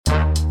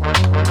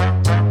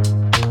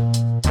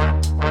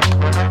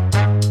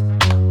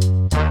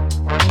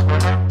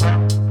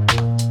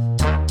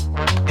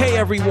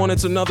everyone.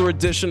 It's another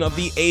edition of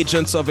the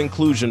Agents of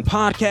Inclusion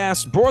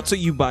podcast brought to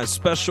you by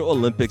Special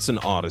Olympics and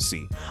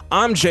Odyssey.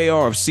 I'm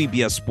JR of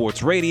CBS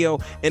Sports Radio,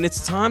 and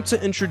it's time to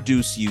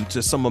introduce you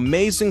to some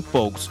amazing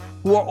folks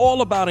who are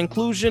all about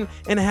inclusion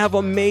and have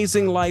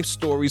amazing life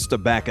stories to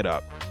back it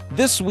up.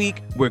 This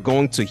week, we're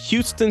going to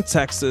Houston,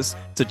 Texas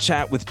to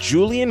chat with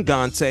Julian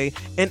Gante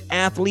and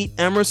athlete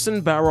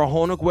Emerson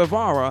Barahona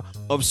Guevara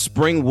of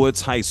Spring Woods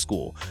High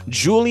School.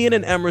 Julian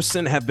and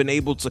Emerson have been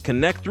able to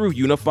connect through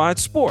Unified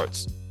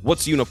Sports.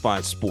 What's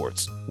Unified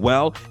Sports?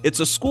 Well, it's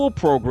a school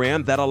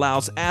program that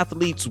allows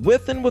athletes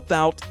with and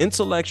without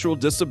intellectual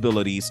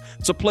disabilities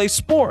to play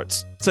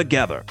sports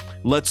together.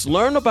 Let's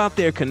learn about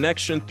their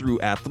connection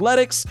through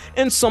athletics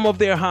and some of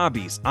their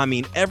hobbies. I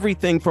mean,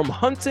 everything from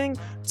hunting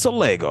to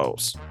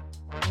Legos.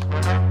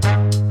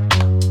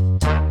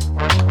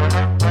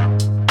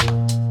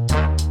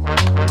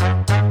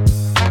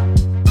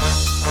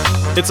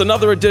 It's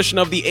another edition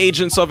of the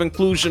Agents of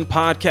Inclusion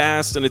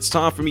podcast, and it's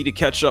time for me to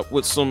catch up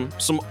with some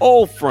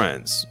old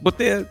friends, but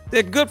they're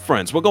good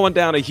friends. We're going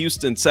down to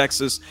Houston,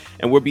 Texas,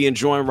 and we're being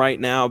joined right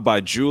now by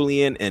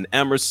Julian and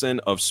Emerson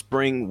of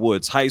Spring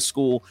Woods High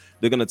School.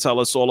 They're going to tell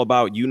us all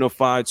about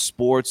Unified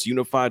Sports,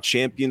 Unified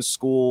Champions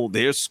School.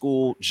 Their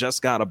school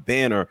just got a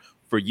banner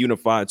for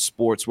Unified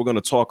Sports. We're going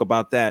to talk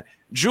about that.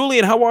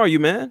 Julian, how are you,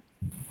 man?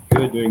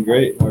 Good, doing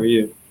great. How are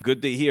you?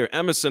 Good to hear.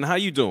 Emerson, how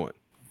you doing?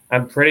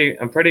 I'm pretty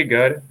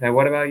good. And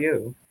what about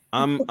you?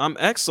 I'm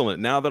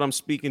excellent. Now that I'm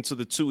speaking to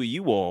the two of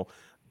you all,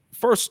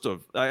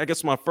 I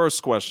guess my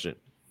first question,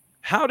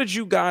 how did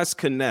you guys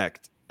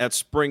connect at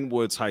Spring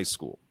Woods High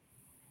School?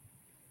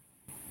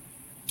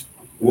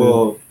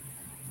 Well,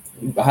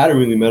 I hadn't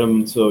really met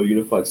him until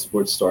Unified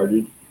Sports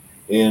started,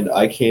 and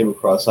I came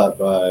across that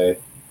by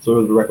sort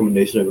of the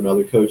recommendation of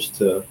another coach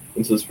into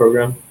this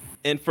program.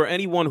 And for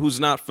anyone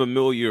who's not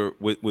familiar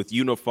with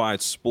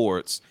Unified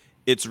Sports,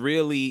 it's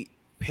really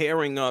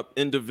pairing up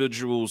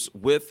individuals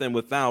with and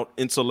without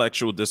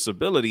intellectual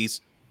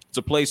disabilities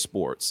to play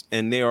sports.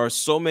 And there are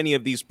so many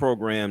of these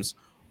programs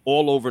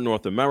all over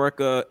North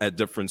America at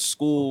different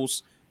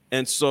schools.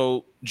 And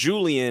so,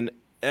 Julian,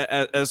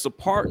 as a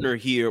partner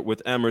here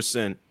with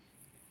Emerson,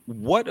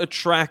 what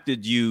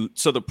attracted you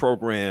to the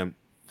program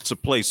to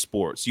play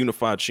sports,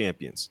 Unified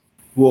Champions?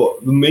 Well,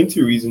 the main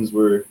two reasons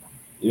were,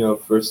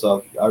 first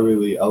off, I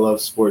love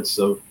sports,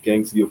 so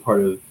getting to be a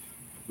part of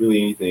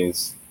really anything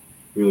is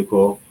really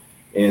cool.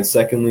 And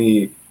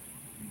secondly,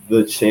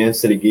 the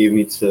chance that it gave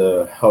me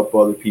to help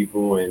other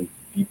people and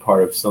be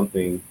part of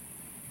something,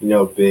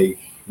 big,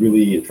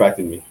 really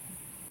attracted me.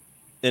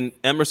 And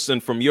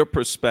Emerson, from your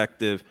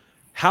perspective,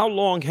 how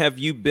long have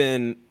you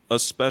been a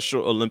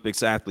Special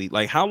Olympics athlete?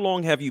 Like, how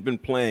long have you been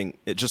playing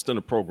it just in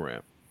a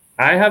program?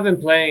 I have been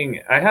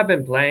playing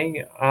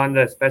on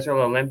the Special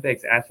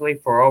Olympics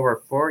athlete for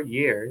over 4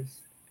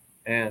 years,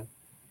 and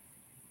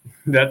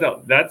that's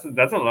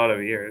a lot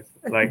of years.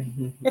 Like,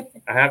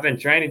 I have been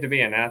training to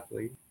be an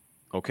athlete.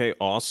 Okay,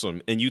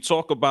 awesome. And you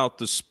talk about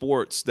the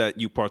sports that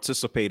you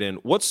participate in.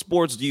 What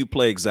sports do you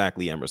play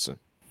exactly, Emerson?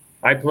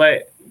 I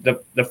play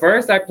the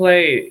first I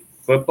play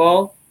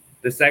football,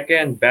 the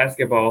second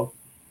basketball,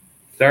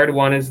 third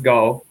one is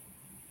golf,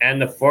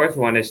 and the fourth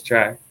one is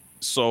track.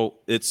 So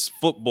it's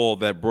football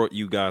that brought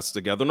you guys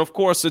together. And of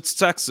course, it's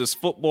Texas.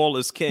 Football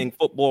is king.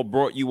 Football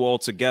brought you all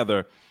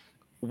together.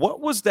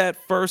 What was that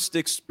first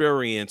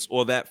experience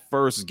or that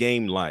first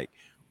game like?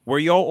 Were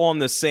y'all on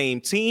the same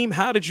team?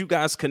 How did you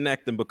guys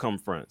connect and become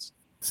friends?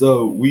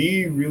 So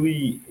we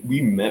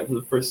met for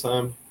the first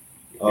time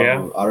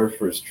at our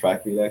first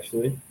track meet,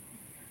 actually.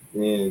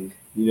 And,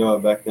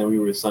 back then we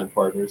were assigned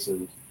partners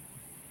and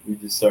we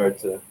just started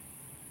to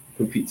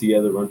compete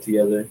together, run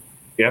together.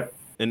 Yep.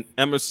 And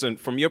Emerson,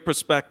 from your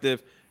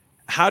perspective,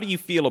 how do you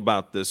feel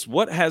about this?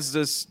 What has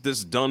this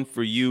done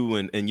for you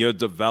and your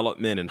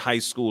development in high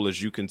school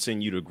as you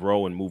continue to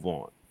grow and move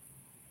on?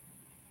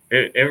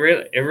 It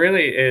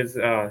really is.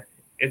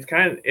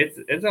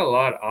 It's a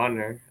lot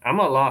honor. I'm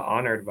a lot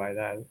honored by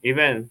that.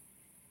 Even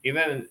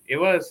it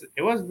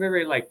was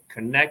very like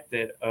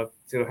connected up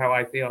to how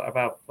I feel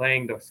about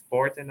playing the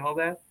sports and all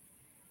that.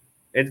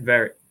 It's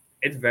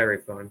very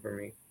fun for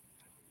me.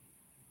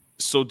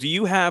 So do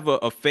you have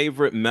a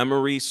favorite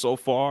memory so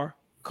far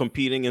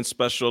competing in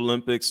Special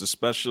Olympics,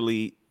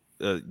 especially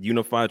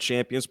Unified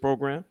Champions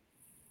program?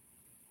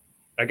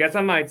 I guess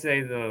I might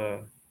say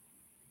the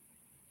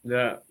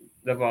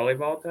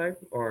volleyball type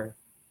or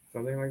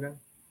something like that.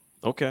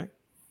 Okay.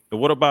 And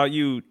what about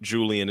you,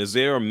 Julian? Is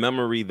there a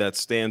memory that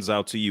stands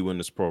out to you in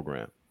this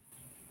program?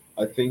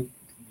 I think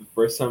the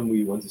first time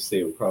we went to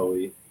state would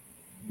probably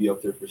be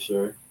up there for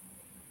sure.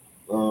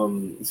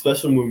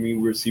 Especially when we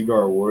received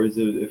our awards,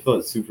 it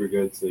felt super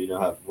good to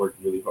have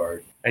worked really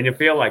hard. And you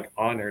feel like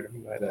honored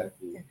by that.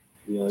 Exactly.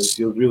 It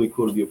feels really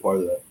cool to be a part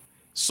of that.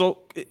 So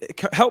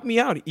help me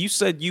out. You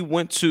said you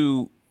went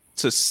to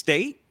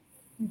state?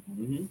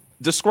 Mm-hmm.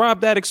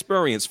 Describe that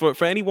experience for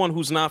anyone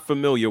who's not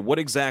familiar. What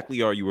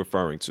exactly are you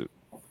referring to?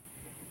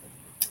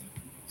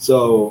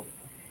 So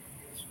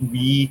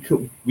we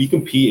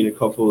compete in a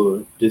couple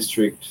of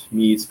district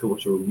meets, a couple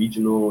of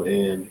regional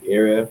and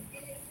area.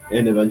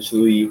 and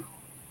eventually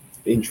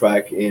in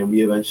track, and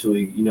we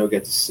eventually,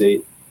 get to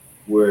state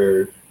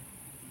where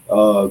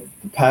the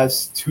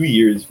past 2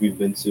 years we've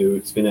been to.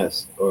 It's been at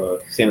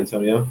San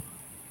Antonio.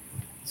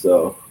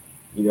 So,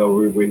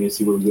 we're waiting to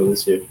see where we go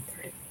this year.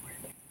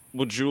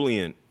 Well,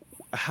 Julian,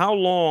 how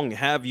long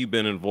have you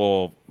been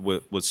involved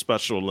with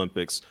Special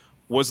Olympics?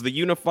 Was the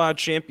Unified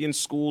Champion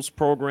Schools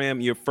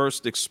program your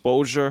first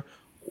exposure,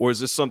 or is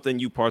this something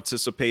you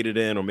participated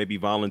in or maybe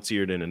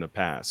volunteered in the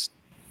past?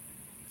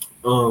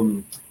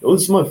 It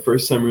was my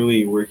first time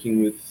really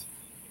working with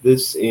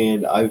this,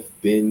 and I've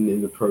been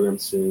in the program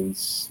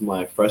since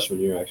my freshman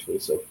year, actually,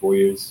 so 4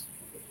 years.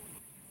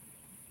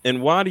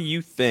 And why do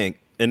you think,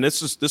 and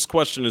this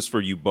question is for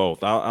you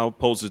both. I'll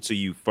pose it to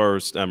you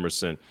first,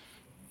 Emerson.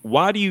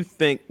 Why do you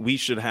think we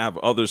should have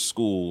other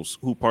schools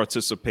who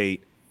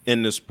participate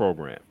in this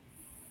program?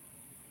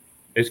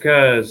 It's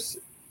because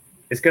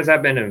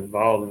I've been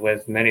involved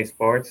with many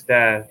sports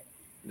that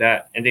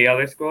in the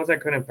other schools I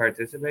couldn't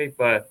participate,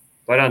 but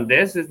on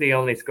this is the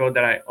only school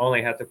that I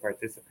only had to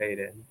participate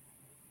in,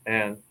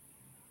 and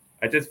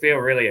I just feel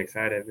really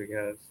excited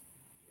because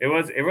it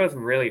was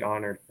really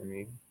honored for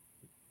me.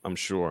 I'm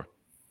sure.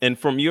 And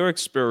from your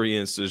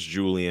experiences,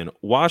 Julian,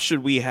 why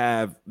should we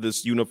have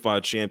this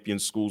Unified Champion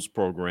Schools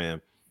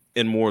program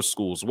in more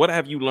schools? What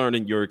have you learned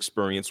in your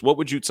experience? What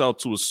would you tell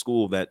to a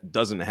school that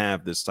doesn't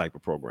have this type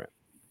of program?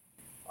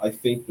 I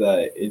think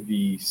that it'd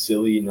be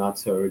silly not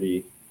to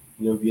already,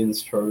 be in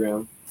this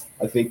program.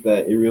 I think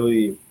that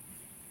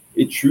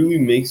it truly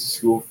makes the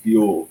school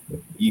feel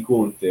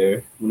equal and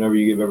fair whenever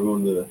you give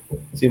everyone the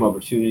same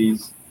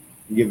opportunities,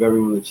 you give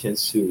everyone the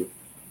chance to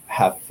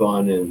have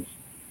fun and,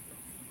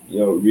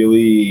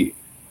 really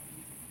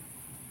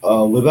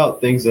live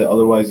out things that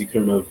otherwise you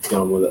couldn't have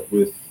done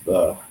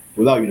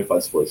without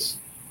unified sports.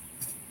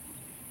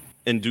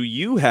 And do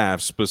you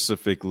have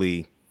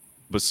specifically,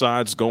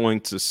 besides going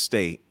to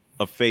state,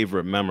 a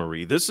favorite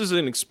memory? This is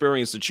an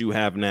experience that you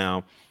have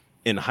now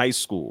in high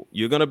school.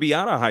 You're going to be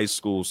out of high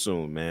school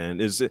soon,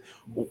 man.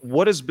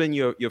 What has been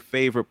your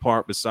favorite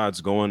part besides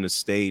going to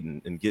state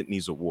and getting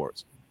these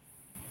awards?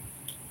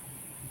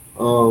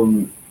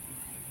 Um,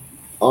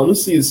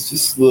 Honestly, it's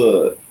just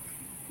the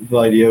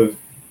idea of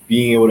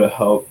being able to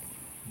help,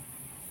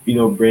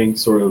 bring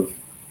sort of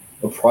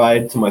a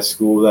pride to my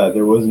school that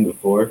there wasn't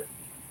before.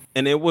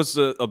 And it was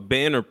a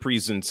banner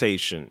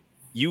presentation.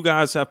 You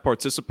guys have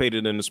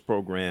participated in this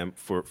program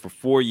for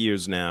 4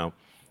 years now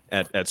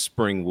at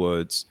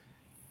Springwoods.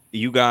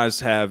 You guys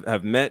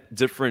have met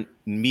different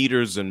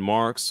meters and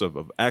marks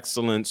of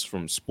excellence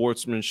from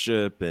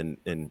sportsmanship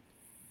and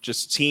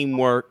just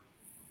teamwork.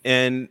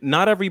 And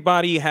not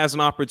everybody has an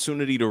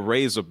opportunity to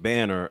raise a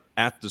banner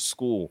at the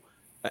school.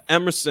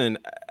 Emerson,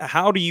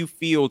 how do you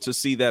feel to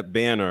see that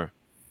banner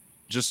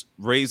just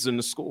raised in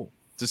the school,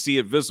 to see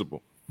it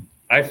visible?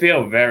 I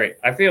feel very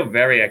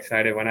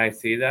excited when I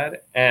see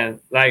that, and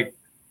like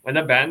when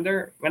the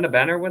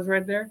banner was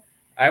right there,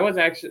 I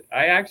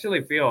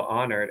actually feel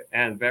honored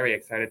and very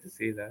excited to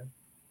see that.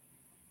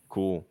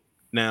 Cool.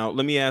 Now,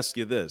 let me ask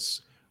you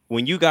this.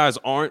 When you guys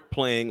aren't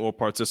playing or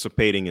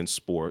participating in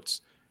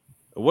sports,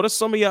 what are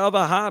some of your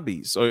other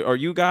hobbies? Are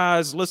you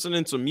guys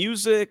listening to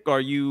music?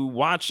 Are you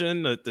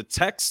watching the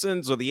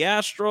Texans or the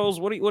Astros?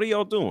 What are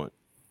y'all doing?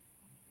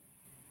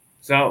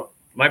 So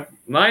my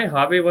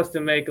hobby was to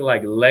make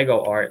like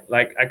Lego art.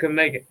 Like I could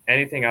make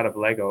anything out of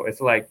Lego. It's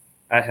like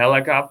a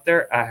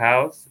helicopter, a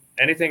house,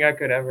 anything I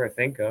could ever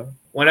think of.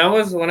 When I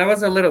was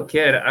a little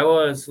kid, I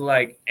was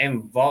like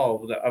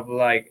involved of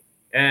like,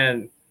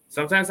 and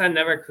sometimes I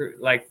never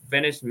like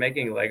finished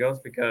making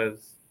Legos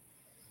because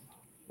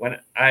when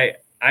I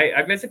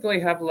basically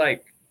have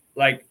like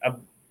a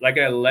like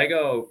a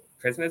Lego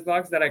Christmas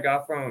box that I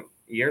got from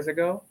years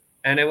ago,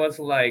 and it was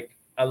like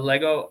a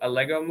Lego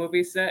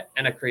movie set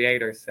and a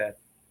creator set.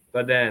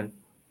 But then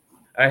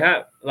I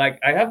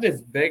have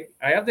this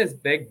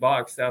big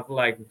box of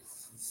like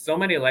so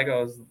many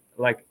Legos,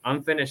 like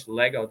unfinished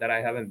Lego that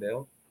I haven't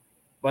built.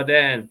 But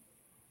then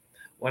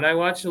when I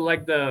watched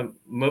like the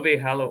movie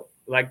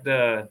like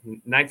the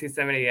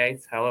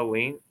 1978's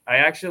Halloween, I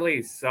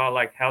actually saw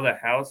like how the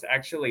house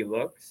actually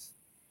looks,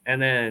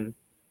 and then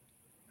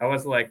I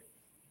was like,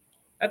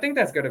 I think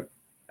that's gonna,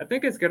 I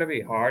think it's gonna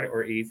be hard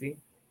or easy,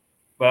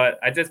 but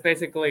I just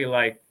basically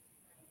like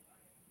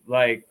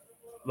in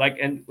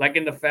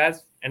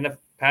the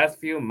past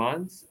few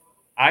months,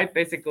 I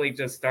basically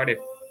just started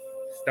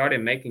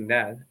making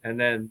that, and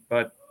then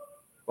but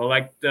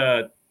like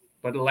the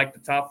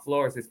top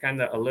floors is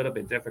kind of a little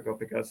bit difficult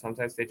because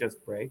sometimes they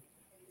just break.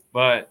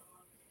 But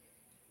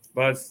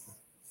but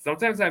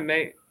sometimes I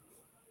mean,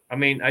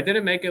 I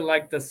didn't make it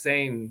like the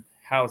same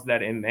house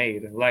that it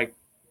made. Like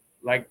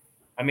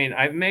I mean,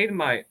 I made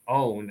my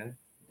own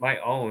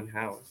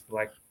house.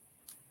 Like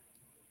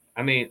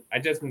I mean, I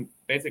just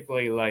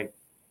basically like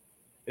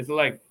it's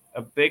like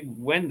a big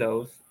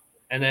windows,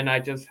 and then I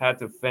just had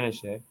to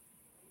finish it.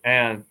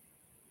 And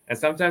and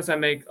sometimes I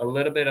make a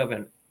little bit of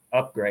an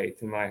upgrade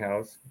to my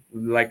house,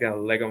 like a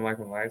Lego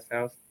Michael Myers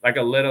house, like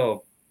a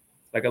little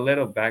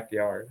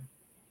backyard.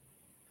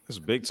 It's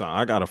big time.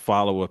 I gotta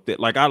follow up that.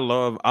 Like I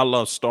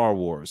love Star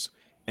Wars.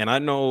 And I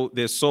know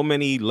there's so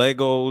many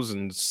Legos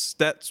and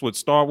sets with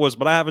Star Wars,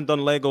 but I haven't done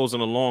Legos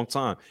in a long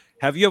time.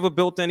 Have you ever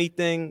built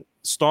anything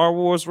Star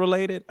Wars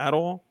related at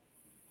all?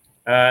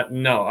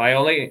 No,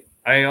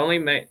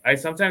 I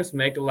sometimes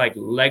make like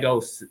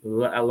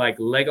like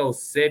Lego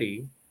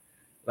City,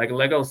 like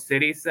Lego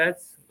City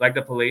sets, like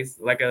the police,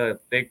 like a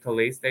big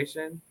police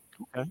station.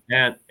 Okay.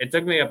 And it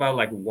took me about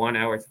like 1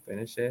 hour to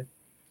finish it.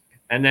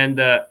 And then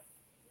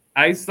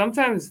I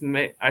sometimes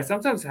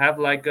have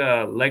like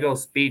a Lego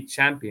Speed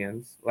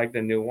Champions, like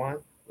the new one.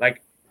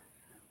 Like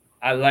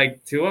I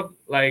like two of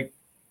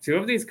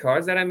these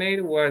cars that I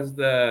made was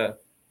the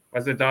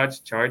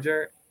Dodge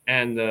Charger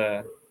and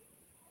the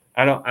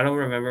I don't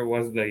remember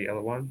what was the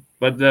other one,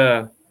 but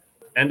the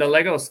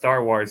Lego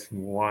Star Wars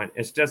one.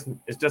 It's just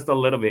a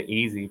little bit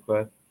easy,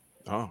 but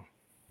Oh,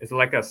 it's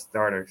like a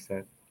starter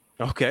set.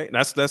 okay.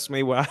 That's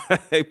me where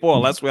hey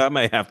Paul, that's where I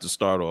may have to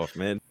start off,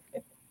 man.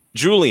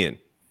 Julian,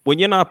 when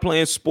you're not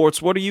playing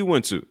sports, what are you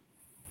into?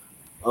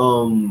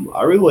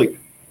 I really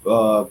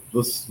like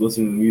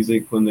listening to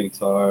music, playing the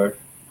guitar,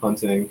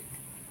 hunting,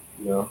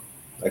 you know,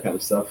 that kind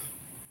of stuff.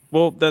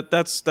 Well,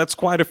 that's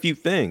quite a few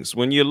things.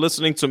 When you're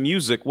listening to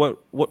music,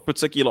 what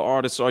particular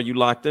artists are you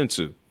locked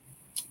into?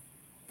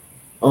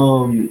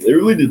 It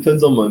really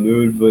depends on my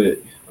mood, but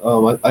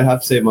I'd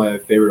have to say my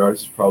favorite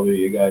artist is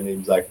probably a guy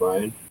named Zach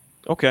Bryan.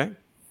 Okay.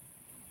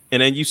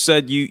 And then you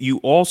said you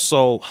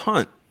also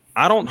hunt.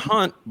 I don't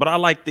hunt, but I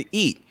like to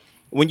eat.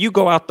 When you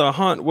go out to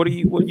hunt, what are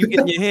you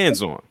getting your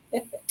hands on?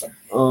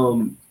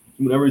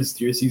 Whenever it's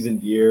deer season,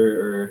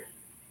 deer or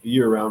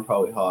year round,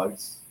 probably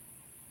hogs.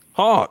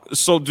 Hog.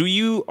 So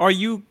you're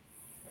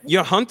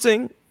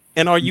hunting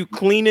and are you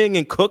cleaning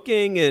and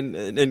cooking and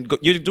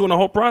you're doing the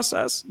whole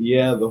process?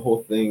 Yeah, the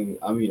whole thing.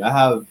 I mean, I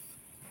have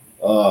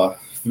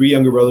three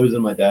younger brothers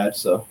and my dad,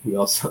 so we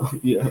also,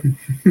 we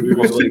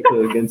really like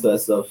to get into that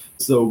stuff.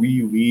 So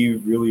we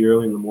leave really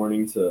early in the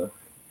morning to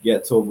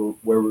get to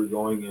where we're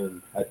going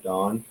and at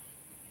dawn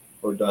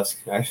or dusk,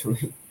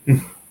 actually.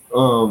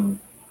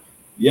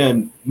 Yeah,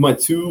 and my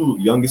two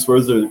youngest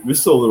brothers we're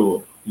still a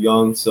little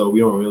young, so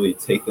we don't really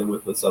take them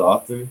with us that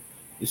often.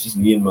 It's just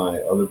me and my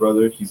other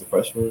brother. He's a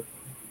freshman.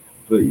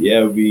 But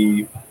yeah,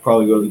 we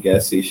probably go to the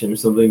gas station or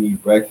something,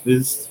 eat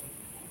breakfast,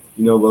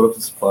 load up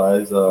the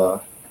supplies,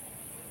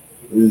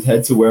 just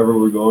head to wherever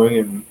we're going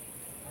and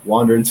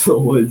wander into the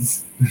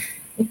woods.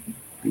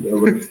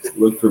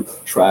 Look for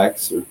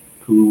tracks or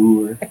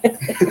poo or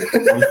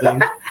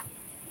anything.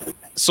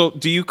 So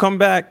do you come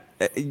back?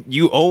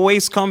 You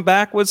always come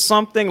back with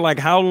something? Like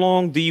how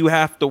long do you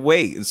have to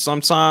wait?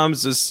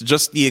 Sometimes it's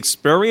just the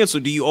experience, or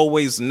do you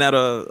always net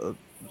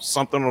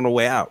something on the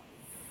way out?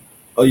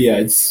 Oh yeah,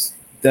 it's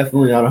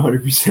definitely not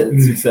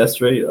 100% success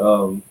rate.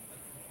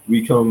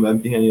 We come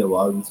empty-handed a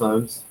lot of the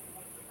times,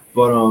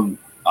 but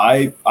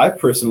I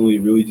personally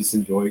really just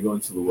enjoy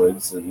going to the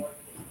woods and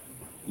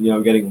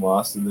getting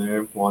lost in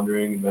there,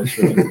 wandering,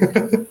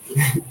 adventuring.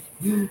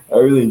 I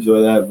really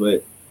enjoy that,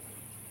 but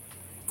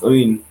I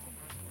mean,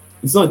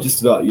 it's not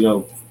just about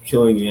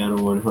killing the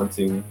animal and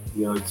hunting.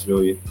 It's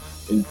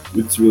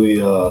really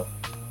about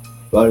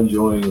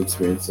enjoying the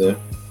experience there.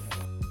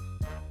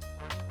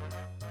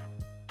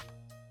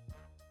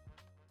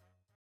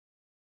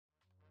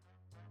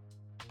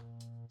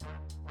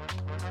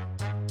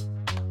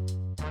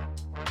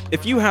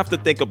 If you have to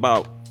think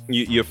about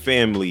your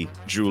family,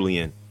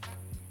 Julian,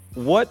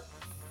 what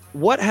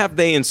have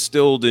they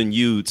instilled in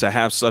you to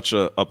have such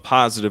a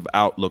positive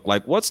outlook?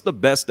 Like, what's the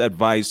best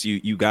advice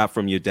you got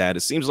from your dad? It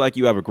seems like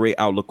you have a great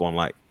outlook on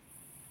life.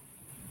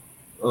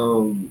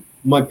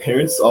 My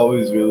parents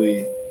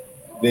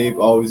they've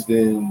always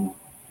been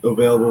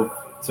available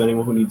to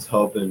anyone who needs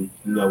help, and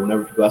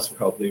whenever people ask for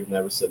help, they've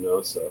never said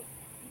no. So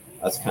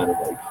that's kind of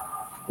like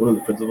one of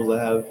the principles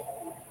I have.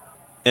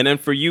 And then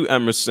for you,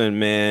 Emerson,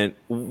 man,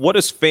 what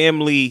does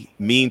family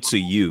mean to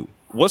you?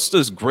 What's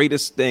the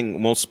greatest thing,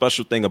 most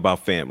special thing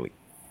about family?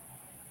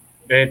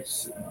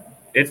 It's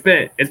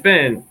been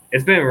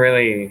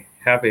really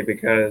happy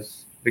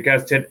because we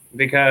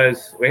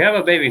have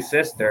a baby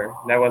sister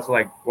that was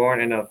like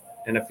born in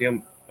a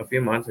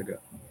few months ago,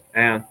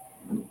 and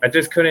I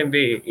just couldn't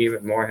be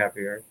even more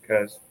happier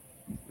because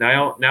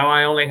now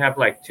I only have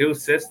like two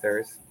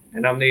sisters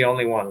and I'm the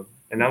only one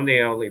and I'm the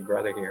only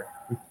brother here.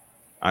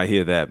 I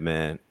hear that,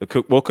 man.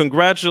 Well,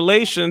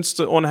 congratulations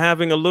on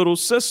having a little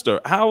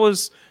sister. How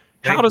does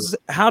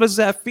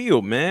that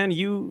feel, man?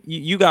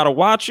 You gotta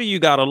watch her, you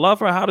gotta love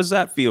her. How does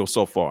that feel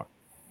so far?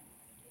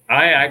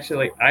 I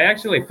actually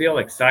feel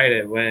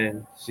excited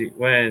when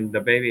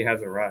the baby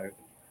has arrived,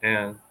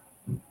 and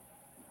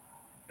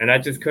I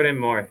just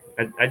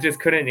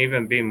couldn't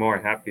even be more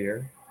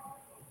happier.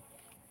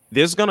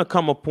 There's gonna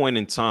come a point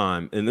in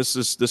time, and this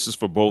is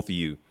for both of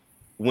you,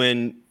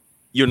 when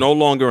you're no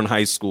longer in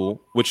high school,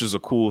 which is a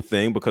cool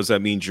thing because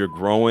that means you're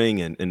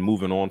growing and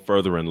moving on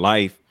further in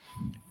life.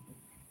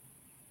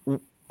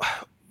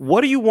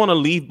 What do you want to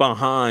leave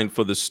behind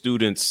for the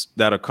students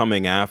that are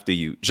coming after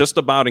you, just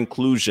about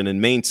inclusion and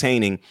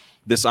maintaining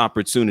this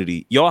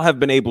opportunity? Y'all have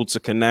been able to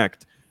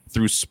connect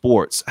through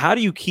sports. How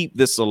do you keep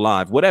this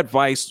alive? What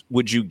advice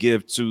would you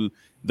give to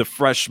the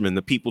freshmen,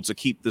 the people to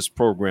keep this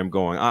program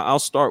going? I'll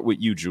start with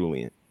you,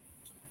 Julian.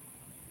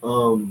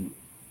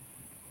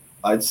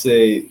 I'd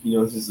say,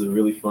 this is a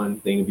really fun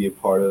thing to be a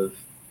part of.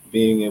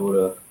 Being able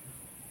to,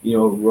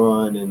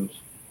 run and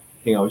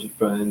hang out with your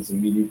friends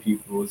and meet new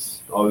people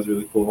is always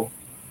really cool.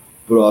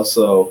 But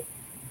also,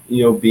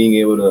 being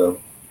able to,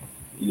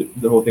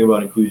 the whole thing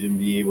about inclusion,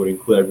 being able to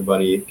include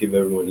everybody, give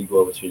everyone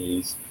equal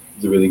opportunities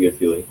is a really good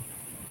feeling.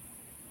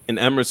 And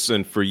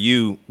Emerson, for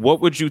you, what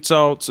would you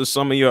tell to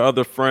some of your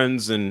other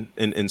friends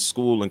in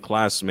school and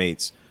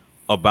classmates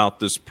about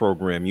this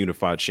program,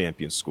 Unified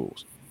Champion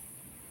Schools?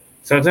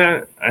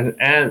 Sometimes,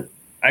 and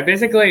I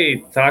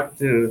basically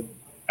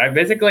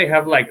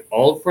have like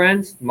old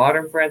friends,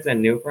 modern friends,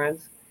 and new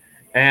friends,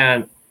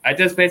 and I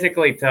just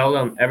basically tell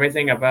them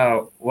everything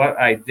about what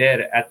I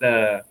did at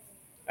the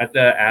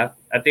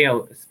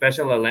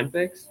Special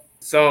Olympics.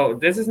 So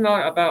this is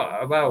not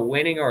about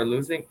winning or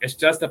losing. It's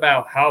just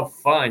about how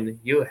fun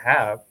you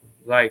have.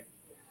 Like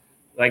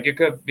you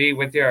could be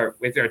with your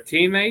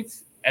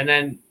teammates, and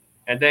then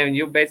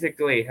you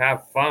basically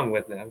have fun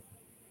with them.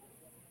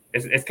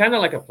 It's kind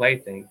of like a play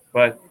thing,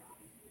 but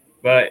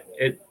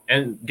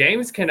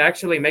games can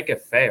actually make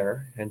it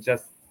fair and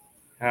just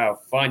how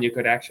fun you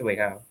could actually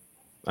have.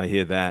 I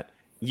hear that.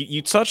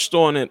 You touched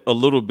on it a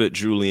little bit,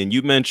 Julian.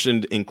 You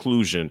mentioned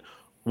inclusion.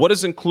 What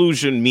does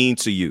inclusion mean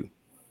to you?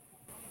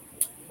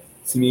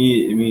 To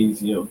me, it means,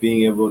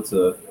 being able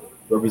to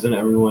represent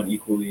everyone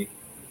equally.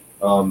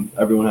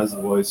 Everyone has a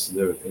voice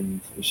there,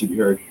 and it should be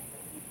heard.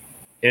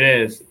 It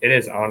is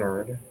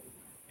honored.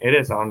 It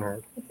is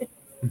honored.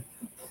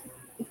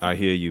 I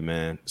hear you,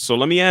 man. So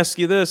let me ask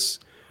you this.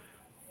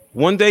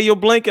 One day you'll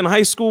blink and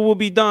high school will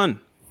be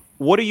done.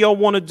 What do y'all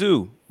want to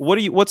do?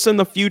 What's in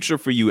the future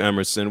for you,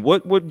 Emerson?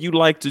 What would you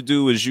like to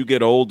do as you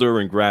get older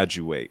and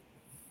graduate?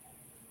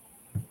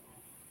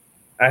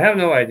 I have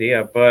no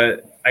idea,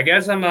 but I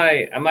guess I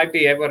might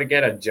be able to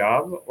get a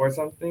job or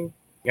something.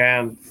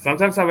 And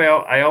sometimes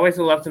I always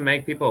love to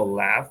make people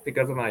laugh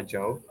because of my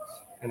jokes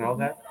and all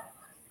that.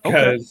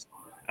 Because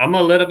I'm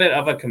a little bit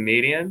of a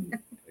comedian.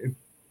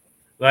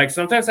 Like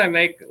sometimes when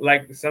I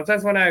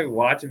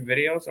watch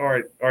videos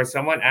or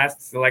someone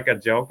asks like a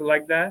joke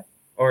like that,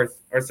 or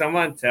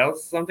someone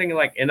tells something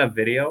like in a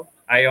video,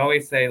 I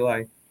always say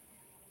like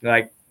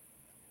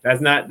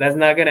that's not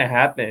gonna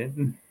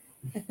happen.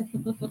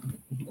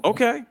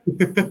 Okay.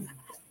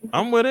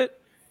 I'm with it.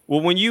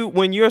 Well,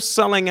 when you're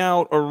selling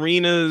out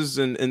arenas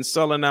and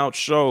selling out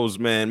shows,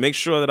 man, make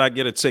sure that I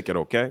get a ticket,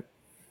 okay?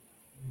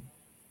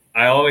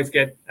 I always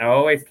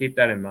keep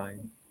that in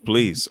mind.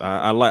 Please.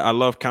 I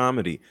love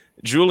comedy.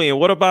 Julian,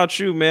 what about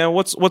you, man?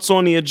 What's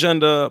on the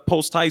agenda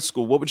post high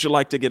school? What would you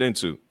like to get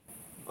into?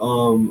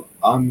 I'm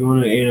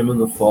going to A&M in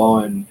the fall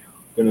and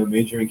going to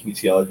major in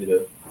kinesiology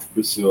to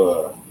pursue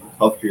a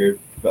healthcare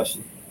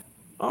profession.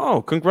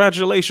 Oh,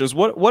 congratulations.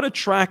 What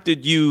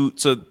attracted you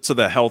to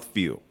the health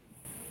field?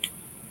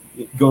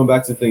 Going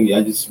back to thinking,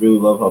 I just really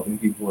love helping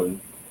people and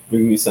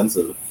bringing me a sense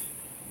of,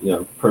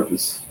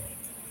 purpose.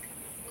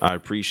 I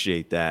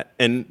appreciate that.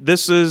 And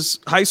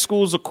high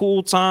school is a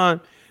cool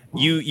time.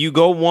 You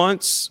go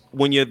once.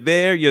 When you're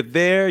there,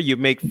 you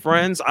make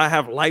friends. I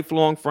have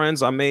lifelong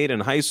friends I made in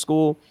high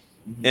school.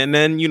 And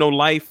then,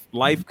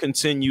 life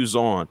continues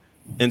on.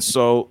 And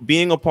so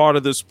being a part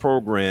of this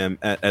program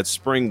at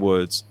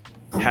Springwoods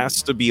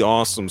has to be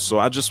awesome. So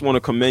I just want to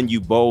commend you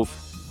both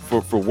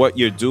for what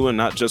you're doing,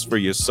 not just for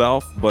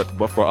yourself, but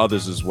for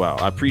others as well.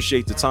 I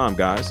appreciate the time,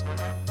 guys.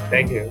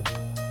 Thank you.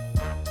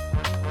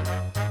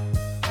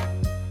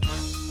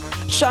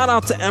 Shout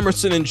out to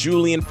Emerson and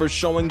Julian for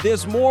showing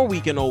there's more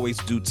we can always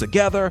do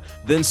together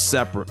than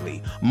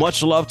separately.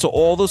 Much love to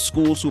all the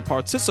schools who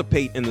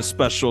participate in the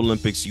Special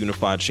Olympics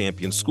Unified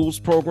Champion Schools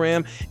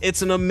program.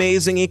 It's an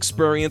amazing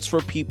experience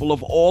for people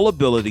of all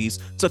abilities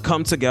to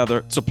come together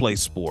to play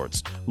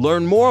sports.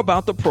 Learn more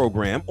about the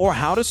program or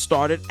how to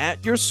start it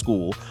at your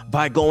school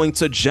by going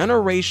to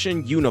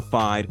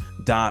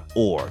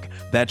GenerationUnified.org.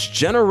 That's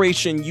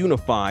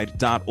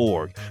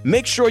GenerationUnified.org.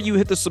 Make sure you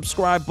hit the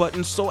subscribe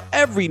button so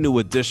every new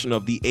edition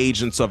of the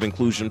Agents of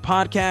Inclusion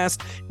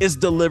podcast is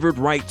delivered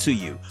right to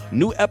you.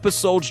 New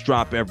episodes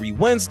drop every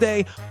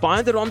Wednesday.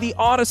 Find it on the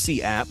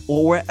Odyssey app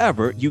or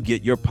wherever you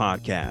get your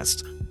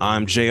podcasts.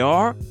 I'm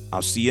JR.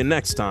 I'll see you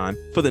next time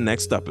for the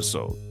next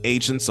episode,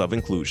 Agents of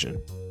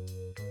Inclusion.